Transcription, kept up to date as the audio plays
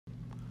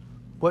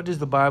What does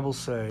the Bible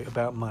say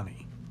about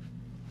money?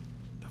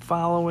 The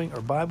following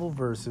are Bible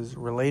verses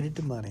related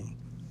to money,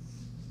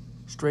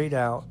 straight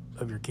out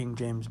of your King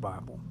James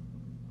Bible.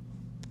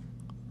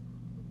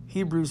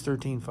 Hebrews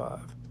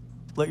 13:5.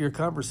 Let your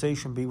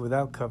conversation be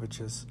without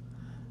covetousness,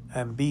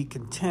 and be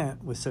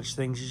content with such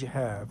things as you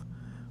have,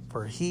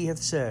 for he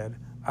hath said,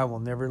 I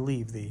will never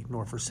leave thee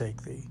nor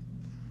forsake thee.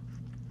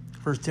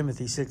 1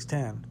 Timothy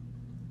 6:10.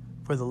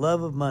 For the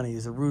love of money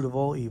is the root of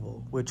all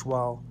evil, which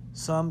while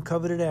some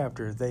coveted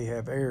after, they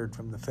have erred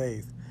from the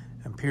faith,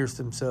 and pierced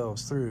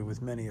themselves through with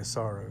many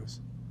sorrows.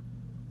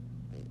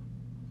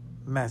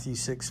 Matthew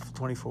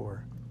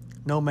 6:24.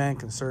 No man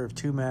can serve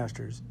two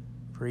masters,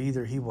 for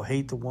either he will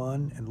hate the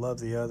one and love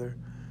the other,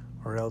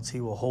 or else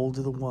he will hold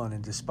to the one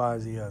and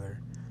despise the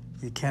other.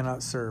 You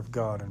cannot serve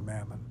God and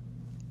mammon.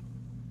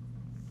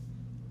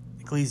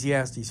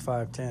 Ecclesiastes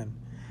 5:10.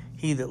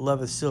 He that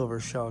loveth silver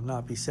shall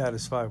not be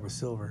satisfied with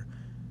silver,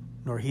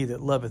 nor he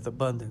that loveth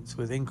abundance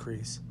with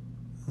increase.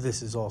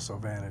 This is also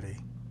vanity.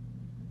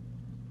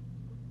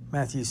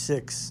 Matthew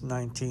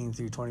 6:19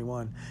 through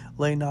 21.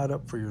 Lay not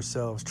up for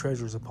yourselves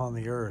treasures upon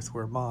the earth,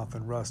 where moth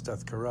and rust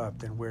doth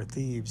corrupt, and where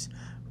thieves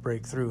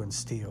break through and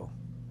steal.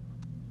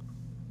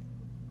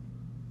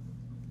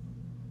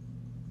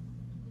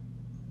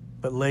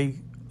 But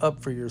lay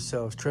up for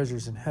yourselves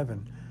treasures in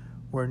heaven,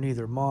 where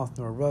neither moth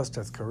nor rust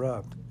doth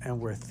corrupt,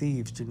 and where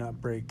thieves do not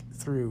break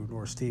through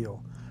nor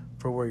steal.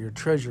 For where your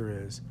treasure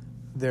is,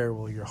 there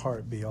will your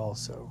heart be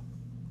also.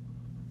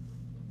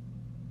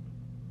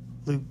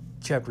 Luke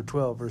chapter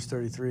 12, verse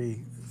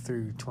 33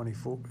 through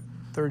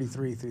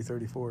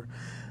 34.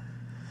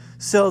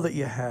 Sell that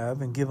ye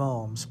have, and give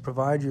alms.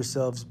 Provide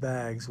yourselves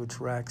bags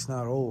which wax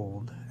not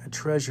old, a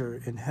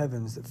treasure in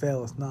heavens that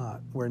faileth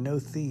not, where no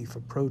thief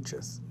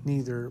approacheth,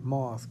 neither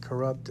moth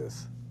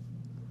corrupteth.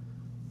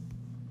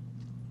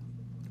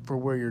 For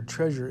where your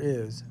treasure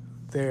is,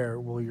 there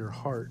will your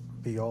heart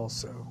be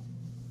also.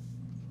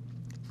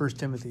 1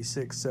 Timothy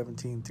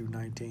 6:17 through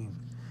 19.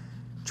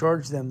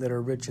 Charge them that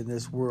are rich in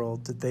this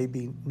world, that they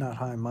be not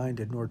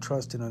high-minded, nor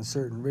trust in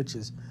uncertain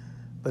riches,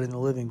 but in the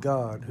living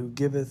God, who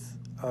giveth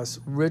us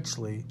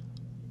richly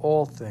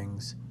all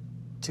things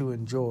to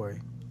enjoy.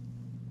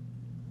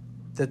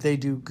 That they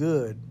do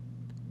good,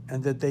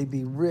 and that they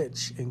be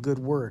rich in good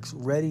works,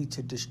 ready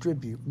to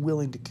distribute,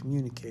 willing to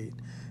communicate,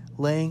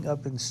 laying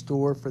up in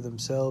store for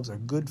themselves a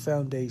good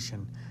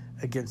foundation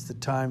against the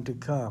time to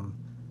come,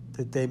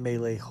 that they may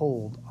lay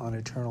hold on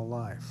eternal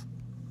life.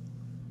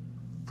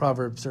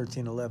 Proverbs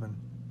 13:11.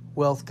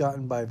 Wealth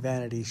gotten by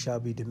vanity shall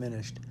be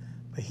diminished,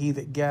 but he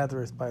that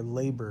gathereth by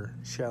labor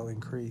shall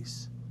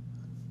increase.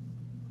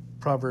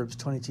 Proverbs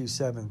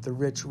 22:7. The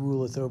rich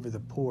ruleth over the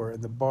poor,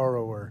 and the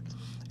borrower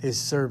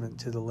is servant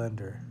to the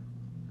lender.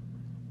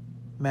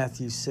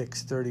 Matthew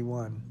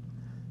 6:31.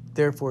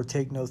 Therefore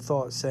take no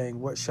thought, saying,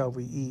 What shall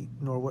we eat,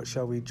 nor what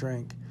shall we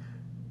drink,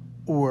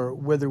 or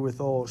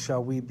wherewithal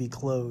shall we be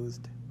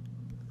clothed?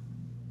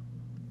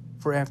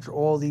 For after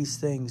all these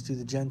things do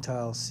the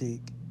Gentiles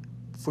seek.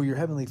 For your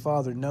heavenly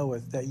Father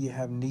knoweth that ye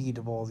have need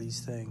of all these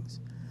things.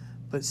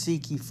 But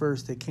seek ye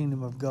first the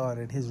kingdom of God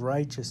and his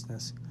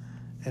righteousness,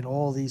 and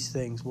all these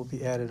things will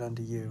be added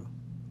unto you.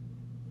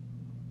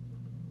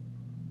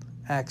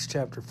 Acts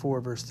chapter 4,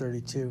 verse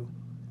 32.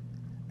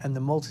 And the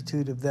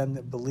multitude of them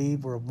that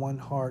believed were of one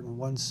heart and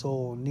one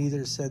soul,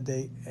 neither said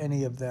they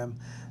any of them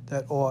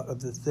that aught of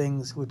the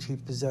things which he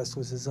possessed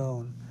was his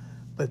own,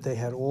 but they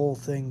had all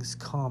things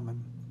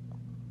common.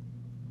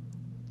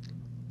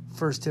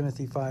 1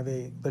 Timothy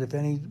 5:8. But if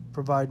any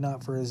provide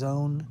not for his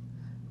own,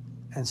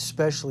 and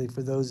specially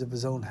for those of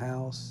his own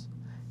house,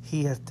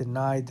 he hath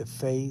denied the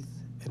faith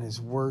and is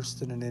worse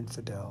than an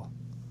infidel.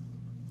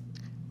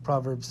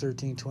 Proverbs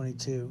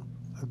 13:22.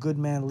 A good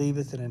man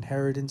leaveth an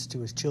inheritance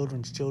to his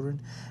children's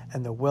children,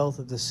 and the wealth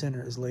of the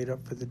sinner is laid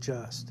up for the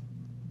just.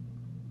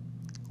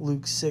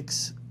 Luke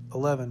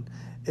 6:11.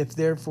 If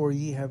therefore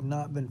ye have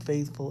not been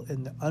faithful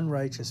in the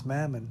unrighteous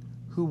mammon,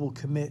 who will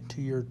commit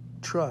to your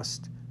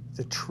trust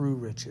the true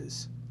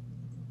riches?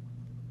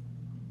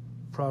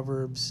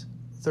 Proverbs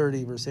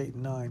 30, verse 8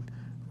 and 9.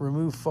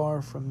 Remove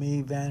far from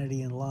me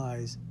vanity and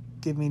lies.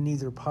 Give me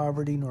neither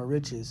poverty nor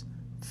riches.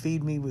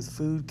 Feed me with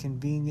food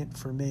convenient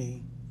for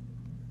me,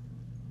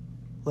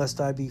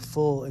 lest I be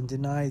full and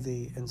deny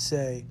thee, and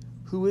say,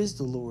 Who is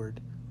the Lord?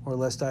 Or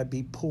lest I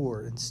be poor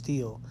and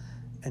steal,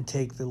 and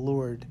take the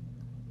Lord,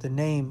 the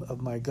name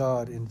of my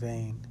God, in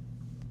vain.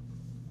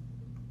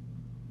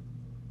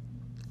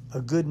 A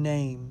good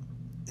name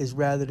is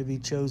rather to be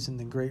chosen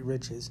than great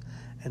riches,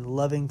 and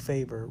loving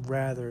favor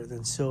rather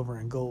than silver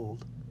and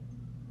gold.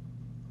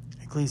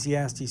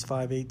 Ecclesiastes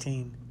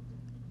 5:18.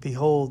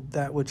 Behold,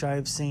 that which I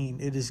have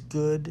seen, it is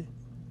good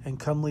and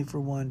comely for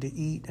one to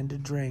eat and to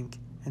drink,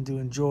 and to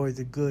enjoy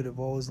the good of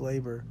all his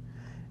labor.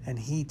 And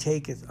he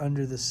taketh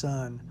under the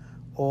sun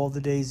all the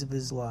days of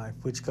his life,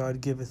 which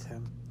God giveth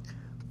him,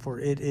 for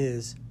it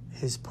is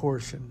his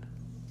portion.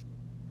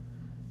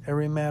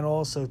 Every man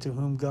also to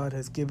whom God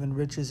hath given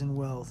riches and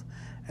wealth,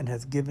 and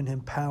hath given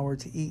him power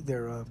to eat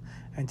thereof,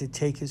 and to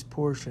take his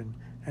portion,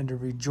 and to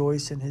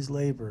rejoice in his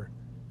labor,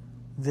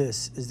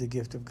 This is the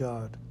gift of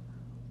God.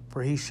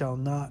 For he shall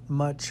not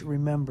much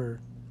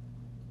remember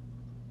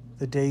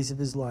the days of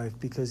his life,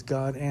 because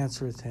God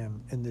answereth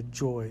him in the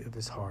joy of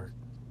his heart.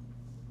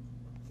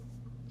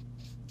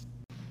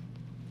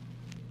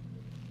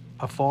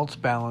 A false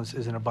balance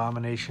is an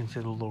abomination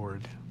to the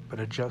Lord, but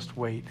a just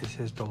weight is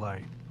his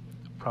delight.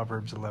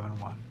 Proverbs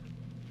 11:1.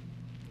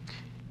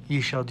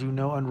 Ye shall do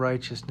no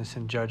unrighteousness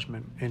in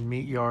judgment, in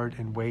meat yard,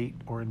 in weight,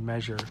 or in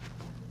measure.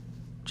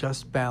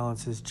 Just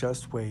balances,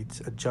 just weights,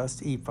 a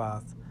just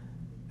ephah,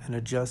 and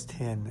a just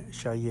hin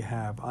shall ye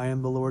have. I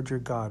am the Lord your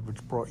God,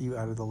 which brought you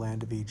out of the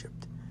land of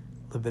Egypt.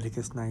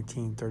 Leviticus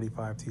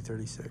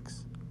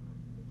 19:35-36.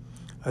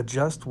 A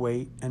just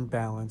weight and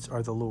balance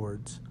are the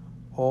Lord's.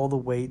 All the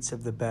weights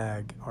of the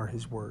bag are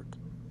his work.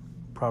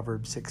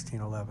 Proverbs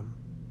 16:11.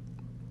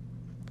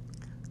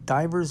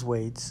 Divers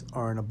weights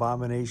are an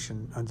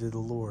abomination unto the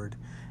Lord,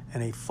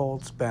 and a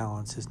false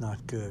balance is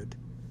not good.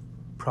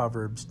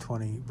 Proverbs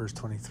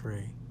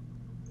 20:23.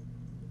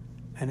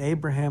 And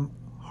Abraham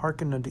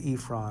hearkened unto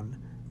Ephron,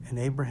 and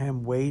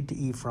Abraham weighed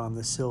to Ephron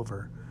the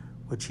silver,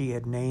 which he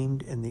had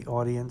named in the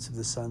audience of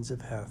the sons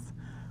of Heth,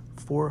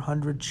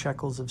 400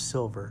 shekels of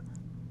silver,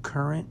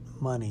 current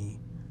money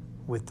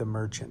with the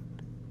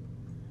merchant.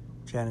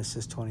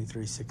 Genesis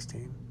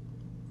 23:16.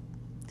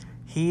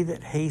 He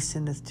that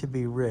hasteneth to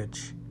be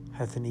rich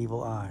hath an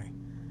evil eye,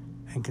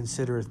 and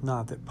considereth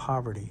not that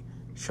poverty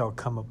shall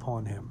come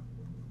upon him.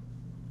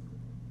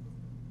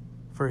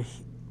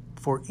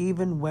 For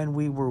even when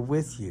we were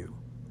with you,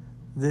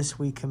 this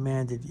we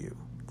commanded you,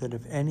 that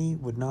if any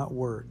would not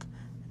work,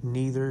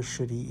 neither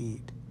should he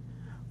eat.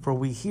 For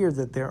we hear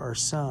that there are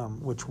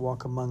some which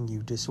walk among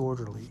you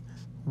disorderly,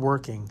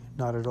 working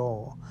not at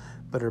all,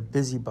 but are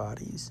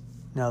busybodies.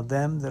 Now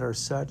them that are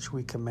such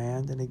we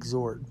command and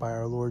exhort by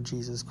our Lord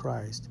Jesus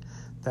Christ,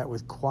 that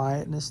with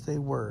quietness they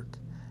work,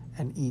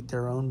 and eat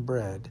their own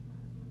bread.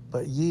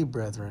 But ye,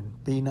 brethren,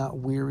 be not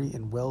weary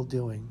in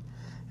well-doing.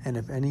 And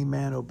if any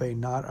man obey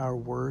not our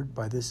word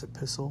by this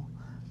epistle,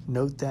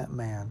 note that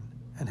man,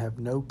 and have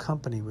no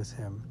company with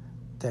him,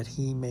 that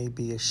he may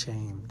be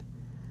ashamed.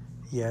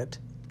 Yet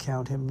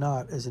count him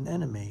not as an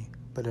enemy,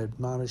 but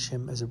admonish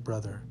him as a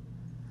brother.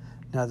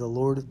 Now the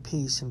Lord of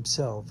peace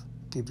himself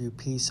give you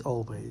peace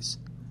always.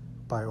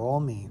 By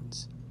all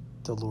means,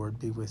 the Lord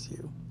be with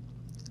you.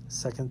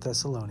 2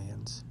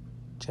 Thessalonians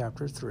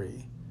chapter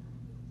 3,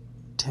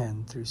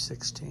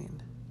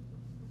 10-16.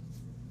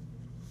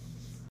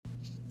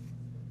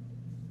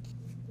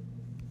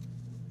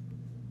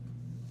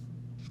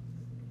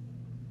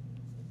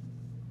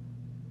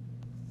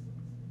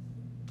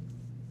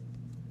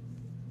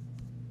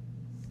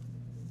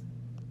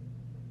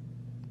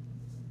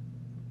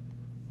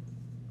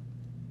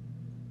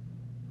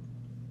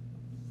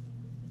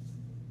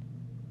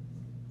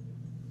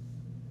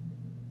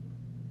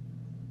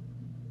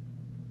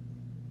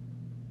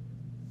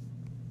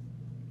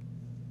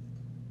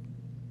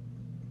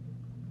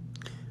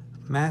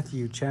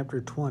 Matthew chapter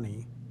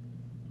 20,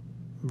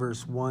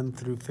 verse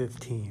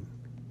 1-15.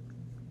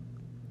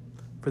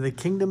 For the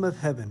kingdom of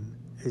heaven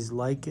is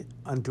like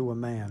unto a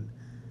man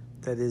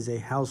that is a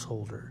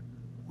householder,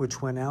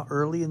 which went out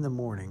early in the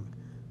morning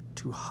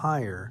to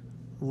hire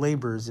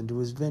laborers into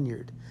his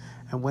vineyard.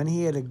 And when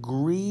he had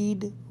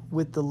agreed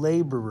with the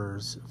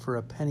laborers for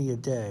a penny a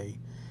day,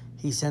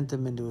 he sent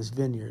them into his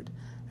vineyard.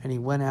 And he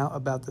went out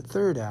about the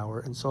third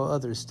hour, and saw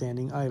others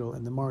standing idle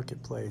in the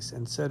marketplace,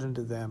 and said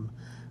unto them,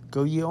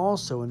 Go ye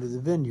also into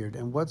the vineyard,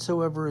 and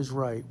whatsoever is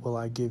right will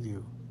I give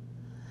you.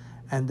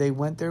 And they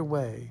went their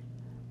way.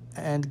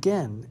 And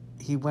again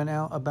he went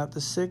out about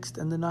the 6th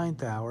and the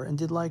 9th hour, and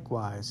did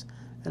likewise.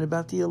 And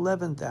about the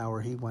 11th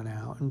hour he went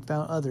out, and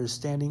found others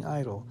standing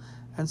idle,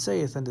 and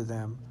saith unto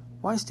them,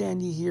 Why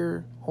stand ye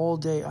here all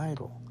day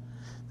idle?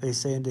 They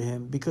say unto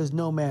him, Because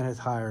no man hath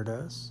hired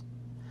us.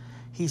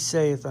 He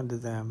saith unto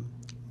them,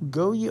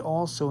 Go ye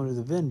also into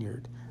the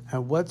vineyard,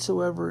 and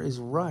whatsoever is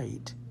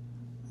right,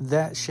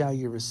 that shall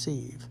ye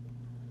receive.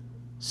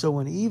 So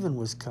when even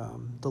was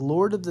come, the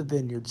Lord of the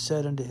vineyard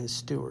said unto his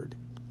steward,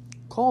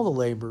 Call the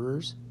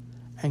laborers,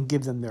 and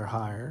give them their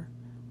hire,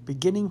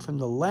 beginning from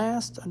the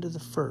last unto the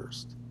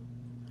first.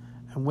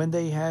 And when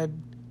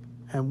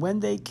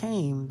they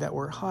came that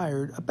were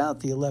hired about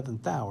the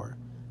 11th hour,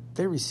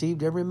 they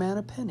received every man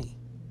a penny.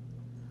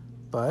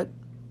 But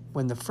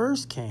when the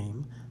first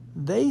came,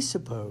 they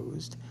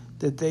supposed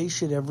that they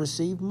should have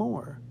received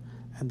more,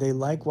 and they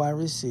likewise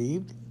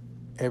received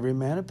every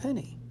man a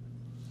penny.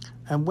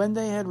 And when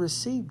they had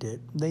received it,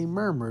 they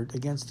murmured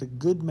against the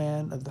good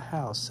man of the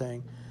house,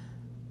 saying,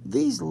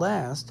 These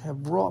last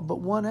have wrought but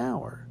 1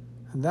 hour,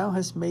 and thou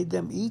hast made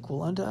them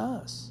equal unto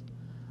us,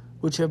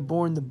 which have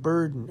borne the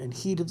burden and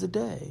heat of the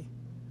day.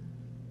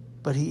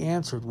 But he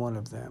answered one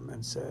of them,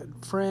 and said,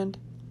 Friend,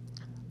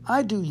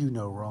 I do you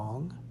no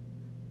wrong.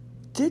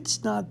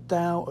 Didst not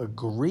thou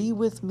agree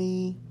with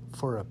me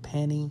for a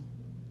penny?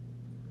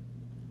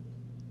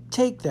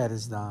 Take that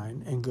as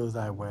thine, and go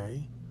thy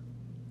way,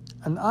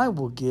 and I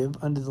will give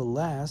unto the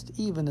last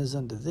even as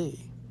unto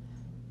thee.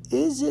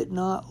 Is it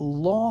not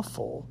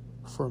lawful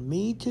for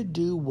me to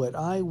do what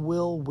I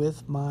will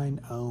with mine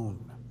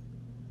own.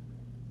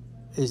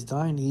 Is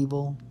thine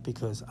evil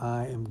because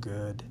I am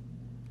good?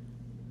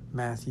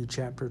 Matthew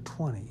chapter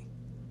 20,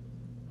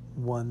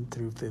 1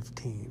 through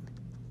 15.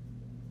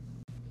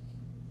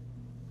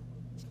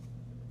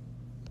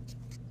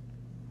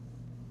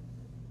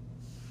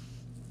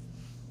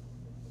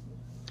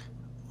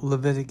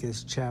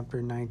 Leviticus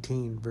chapter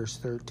 19, verse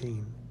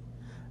 13.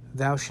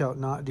 Thou shalt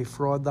not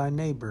defraud thy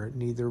neighbor,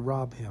 neither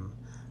rob him.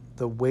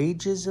 The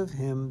wages of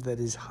him that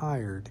is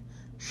hired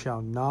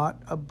shall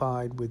not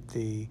abide with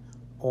thee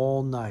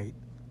all night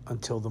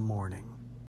until the morning.